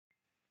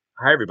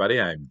Hi, everybody.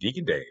 I'm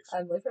Deacon Dave.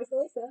 I'm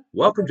Layperson Lisa. Welcome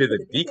Welcome to to the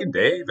the Deacon Deacon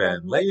Dave Dave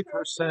and and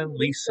Layperson Layperson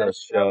Lisa Lisa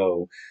show.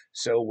 show.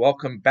 So,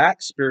 welcome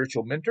back,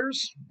 spiritual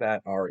mentors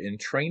that are in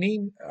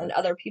training, And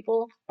other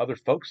people? other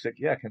folks that,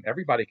 yeah,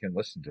 everybody can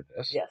listen to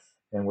this. Yes.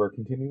 And we're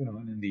continuing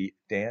on in the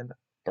Dan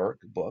Burke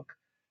book,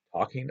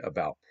 talking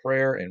about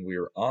prayer. And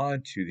we're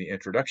on to the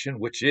introduction,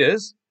 which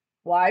is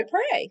Why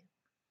pray?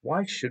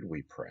 why should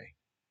we pray?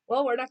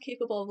 Well, we're not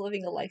capable of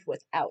living a life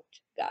without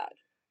God.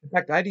 In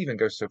fact, I'd even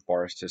go so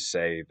far as to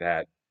say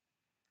that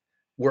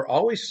we're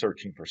always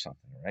searching for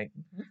something, right?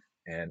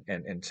 Mhm.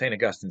 And St.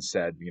 Augustine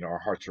said, our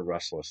hearts are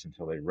restless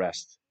until they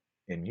rest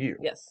in you,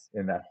 Yes.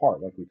 in that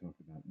heart, like we talked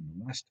about in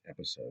the last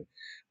episode.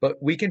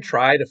 But we can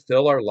try to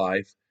fill our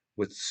life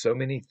with so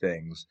many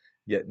things,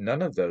 yet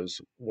none of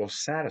those will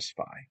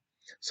satisfy.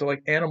 So,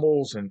 like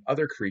animals and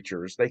other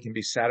creatures, they can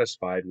be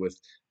satisfied with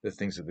the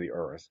things of the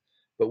earth.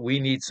 But we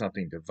need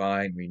something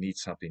divine, we need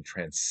something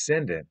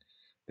transcendent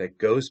that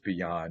goes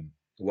beyond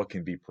what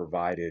can be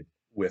provided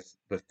with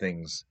the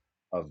things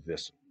of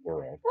this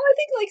world. Well, I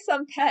think like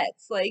some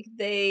pets, like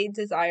they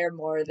desire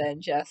more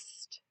than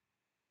just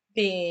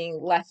being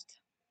left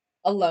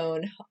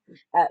alone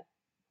at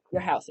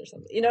your house or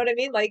something. You know what I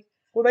mean? Like,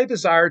 Well, they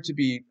desire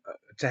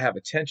to have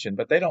attention,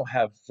 but they don't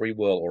have free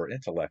will or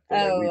intellect the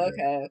way we oh, do,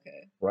 okay,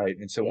 okay. right?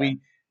 And so Yeah.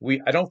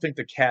 we I don't think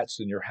the cats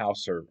in your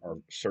house are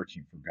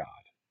searching for God.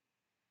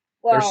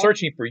 They're Well,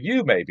 searching for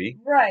you, maybe.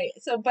 right.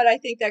 So, but I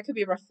think that could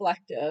be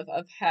reflective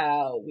of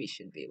how we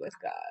should be with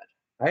God.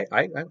 I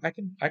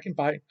can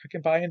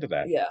buy into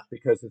that Yeah.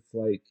 because it's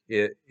like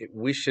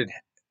we should,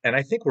 and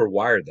I think we're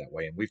wired that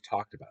way, and we've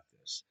talked about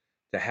this,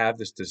 to have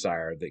this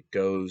desire that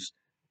goes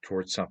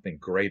towards something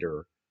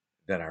greater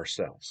than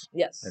ourselves, and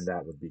Yes.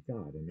 that would be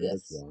God, and that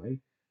is Yes. why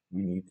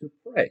we need to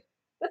pray.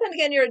 But then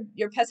again,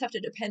 your pets have to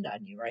depend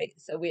on you, right?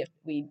 So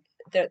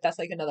that's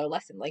like another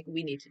lesson. Like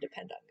we need to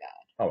depend on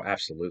God. Oh,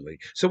 absolutely.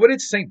 So, what did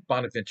Saint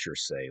Bonaventure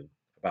say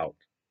about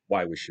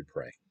why we should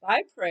pray?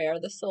 By prayer,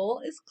 the soul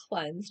is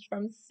cleansed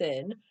from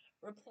sin,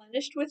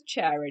 replenished with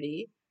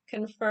charity,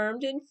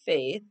 confirmed in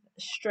faith,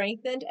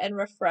 strengthened and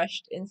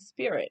refreshed in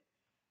spirit.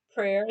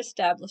 Prayer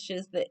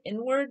establishes the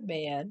inward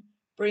man,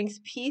 brings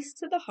peace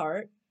to the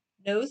heart,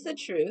 knows the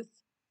truth,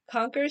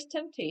 conquers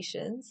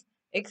temptations,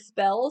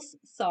 expels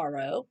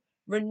sorrow,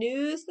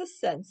 renews the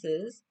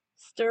senses,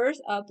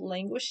 stirs up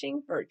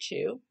languishing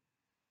virtue,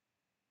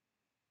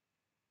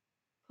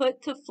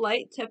 put to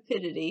flight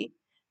tepidity,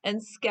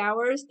 and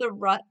scours the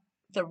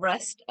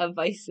rest of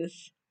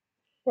vices.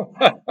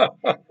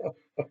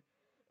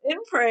 In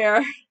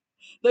prayer,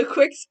 the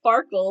quick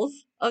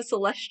sparkles of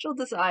celestial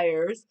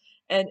desires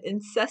and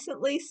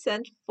incessantly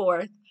sent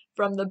forth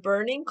from the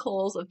burning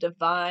coals of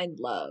divine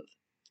love.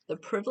 The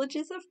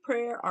privileges of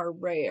prayer are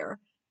rare,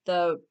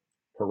 the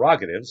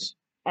Prerogatives.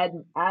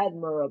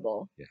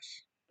 admirable.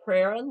 Yes.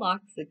 Prayer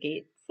unlocks the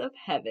gates of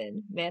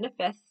heaven,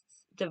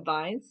 manifests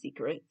divine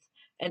secrets,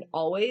 and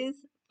always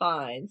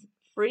finds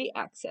free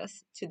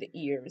access to the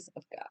ears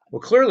of God. Well,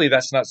 clearly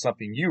that's not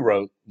something you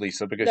wrote,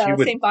 Lisa, because No,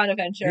 St. you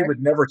Bonaventure.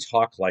 would never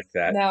talk like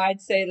that. No, I'd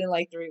say it in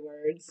like 3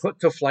 words. Put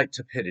to flight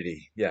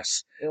tepidity.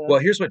 Yes. Yeah. Well,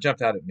 here's what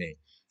jumped out at me.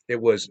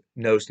 It was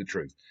knows the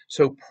truth.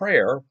 So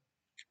prayer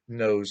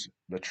knows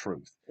the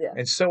truth. Yeah.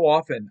 And so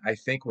often, I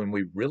think when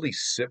we really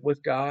sit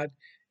with God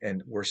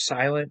and we're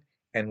silent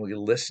and we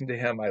listen to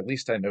Him, at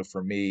least I know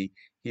for me,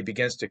 He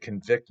begins to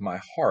convict my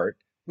heart,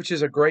 which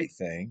is a great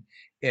thing,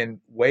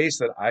 in ways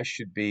that I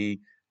should be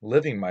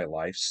living my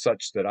life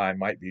such that I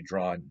might be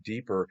drawn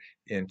deeper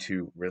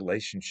into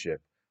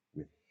relationship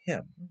with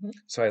Him. Mhm.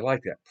 So I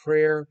like that.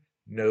 Prayer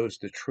knows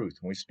the truth.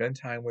 When we spend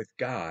time with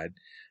God,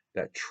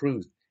 that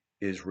truth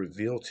is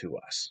revealed to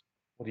us.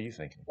 What are you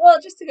thinking? Well,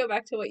 just to go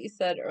back to what you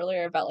said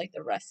earlier about like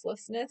the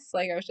restlessness,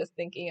 like I was just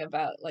thinking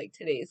about like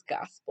today's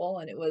gospel,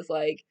 and it was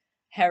like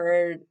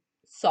Herod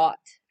sought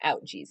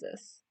out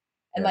Jesus,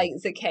 and Yeah. like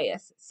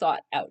Zacchaeus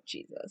sought out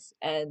Jesus,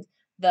 and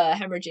the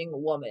hemorrhaging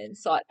woman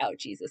sought out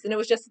Jesus. And it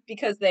was just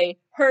because they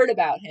heard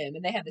about him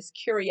and they had this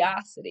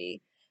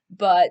curiosity,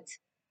 but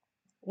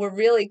we're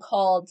really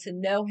called to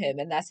know him,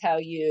 and that's how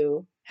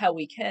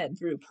we can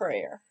through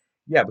prayer.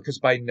 Yeah, because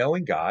by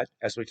knowing God,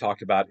 as we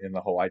talked about in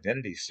the whole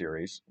identity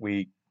series,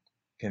 we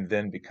can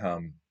then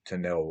become to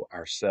know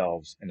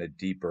ourselves in a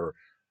deeper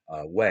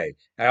way.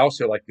 I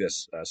also like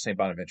this. St.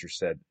 Bonaventure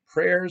said,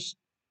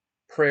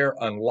 prayer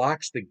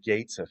unlocks the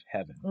gates of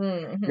heaven. You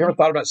ever Mm-hmm.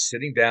 thought about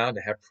sitting down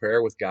to have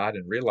prayer with God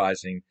and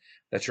realizing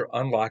that you're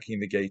unlocking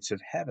the gates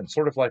of heaven?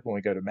 Sort of like when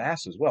we go to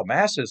Mass as well.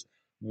 Mass is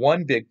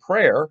one big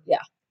prayer,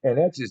 Yeah. and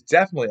that is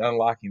definitely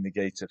unlocking the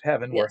gates of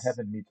heaven where Yes.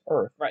 heaven meets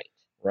earth, Right.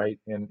 right?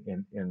 In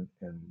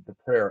the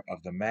prayer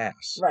of the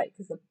Mass. Right,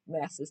 because the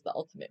mass is the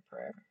ultimate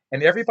prayer.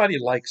 And everybody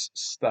likes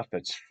stuff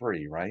that's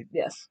free, right?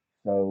 Yes.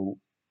 So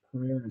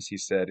prayer, as he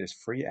said, is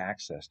free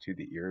access to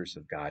the ears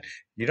of God.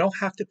 You don't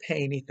have to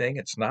pay anything.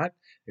 It's not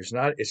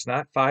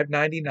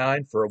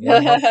 $5.99 for a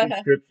 1 month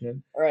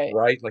subscription, Right.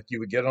 right? Like you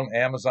would get on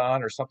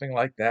Amazon or something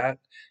like that.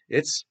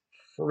 It's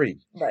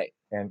free. Right.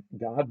 And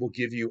God will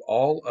give you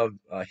all of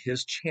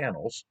his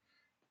channels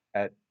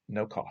at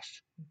no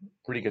cost. Mhm.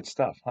 Pretty good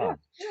stuff, Yeah. huh?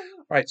 Yeah.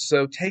 All right,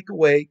 so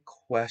takeaway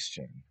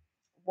question.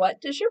 What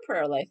does your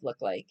prayer life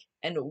look like?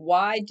 And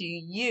why do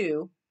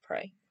you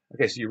pray?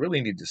 Okay, so you really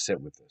need to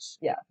sit with this.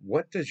 Yeah.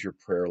 What does your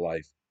prayer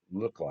life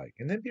look like?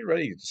 And then be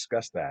ready to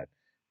discuss that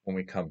when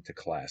we come to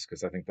class,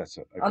 because I think that's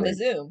a On the great,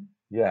 Zoom.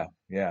 yeah,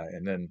 yeah.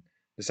 And then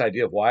this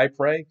idea of why I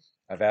pray,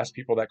 I've asked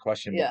people that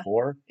question Yeah.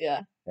 before,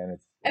 Yeah. and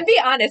And be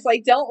honest,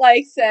 like don't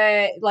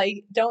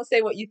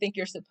say what you think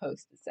you're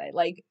supposed to say.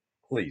 Like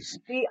please.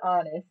 be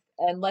honest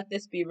and let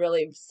this be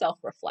really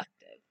self-reflective.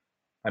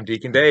 I'm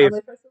Deacon Dave.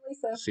 Only person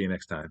Lisa. See you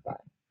next time. Bye.